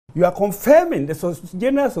You are confirming the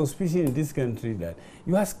general suspicion in this country that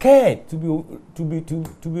you are scared to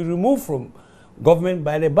be removed from government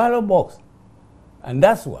by the ballot box. And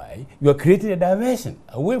that's why you are creating a diversion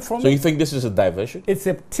away from So you think this is a diversion? It's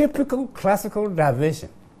a typical classical diversion.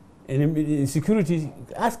 In security,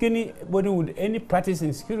 ask anybody with any practice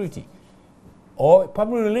in security or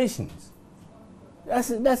public relations.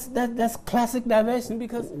 That's classic diversion.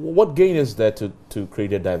 Because what gain is there to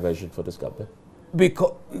create a diversion for this government?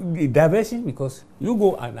 Because you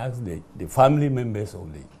go and ask the family members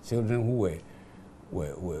of the children who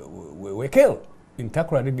were killed. In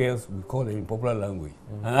Takoradi girls, we call them in popular language.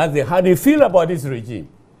 And ask them how they feel about this regime.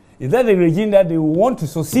 Is that the regime that they want to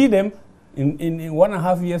succeed them in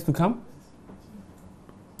 1.5 years to come?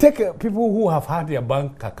 Take people who have had their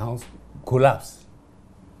bank accounts collapse.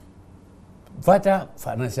 Vital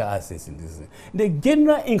financial assets in this. The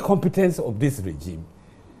general incompetence of this regime.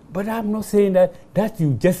 But I'm not saying that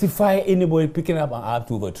you justify anybody picking up an app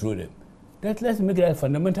to overthrow them. Let's make that a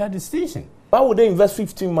fundamental distinction. Why would they invest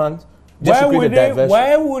 15 months just to create a diversion?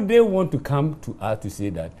 Why would they want to come to us to say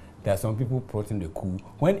that there are some people plotting the coup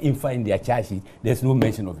when in fact in their charge sheet there's no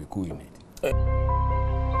mention of a coup in it?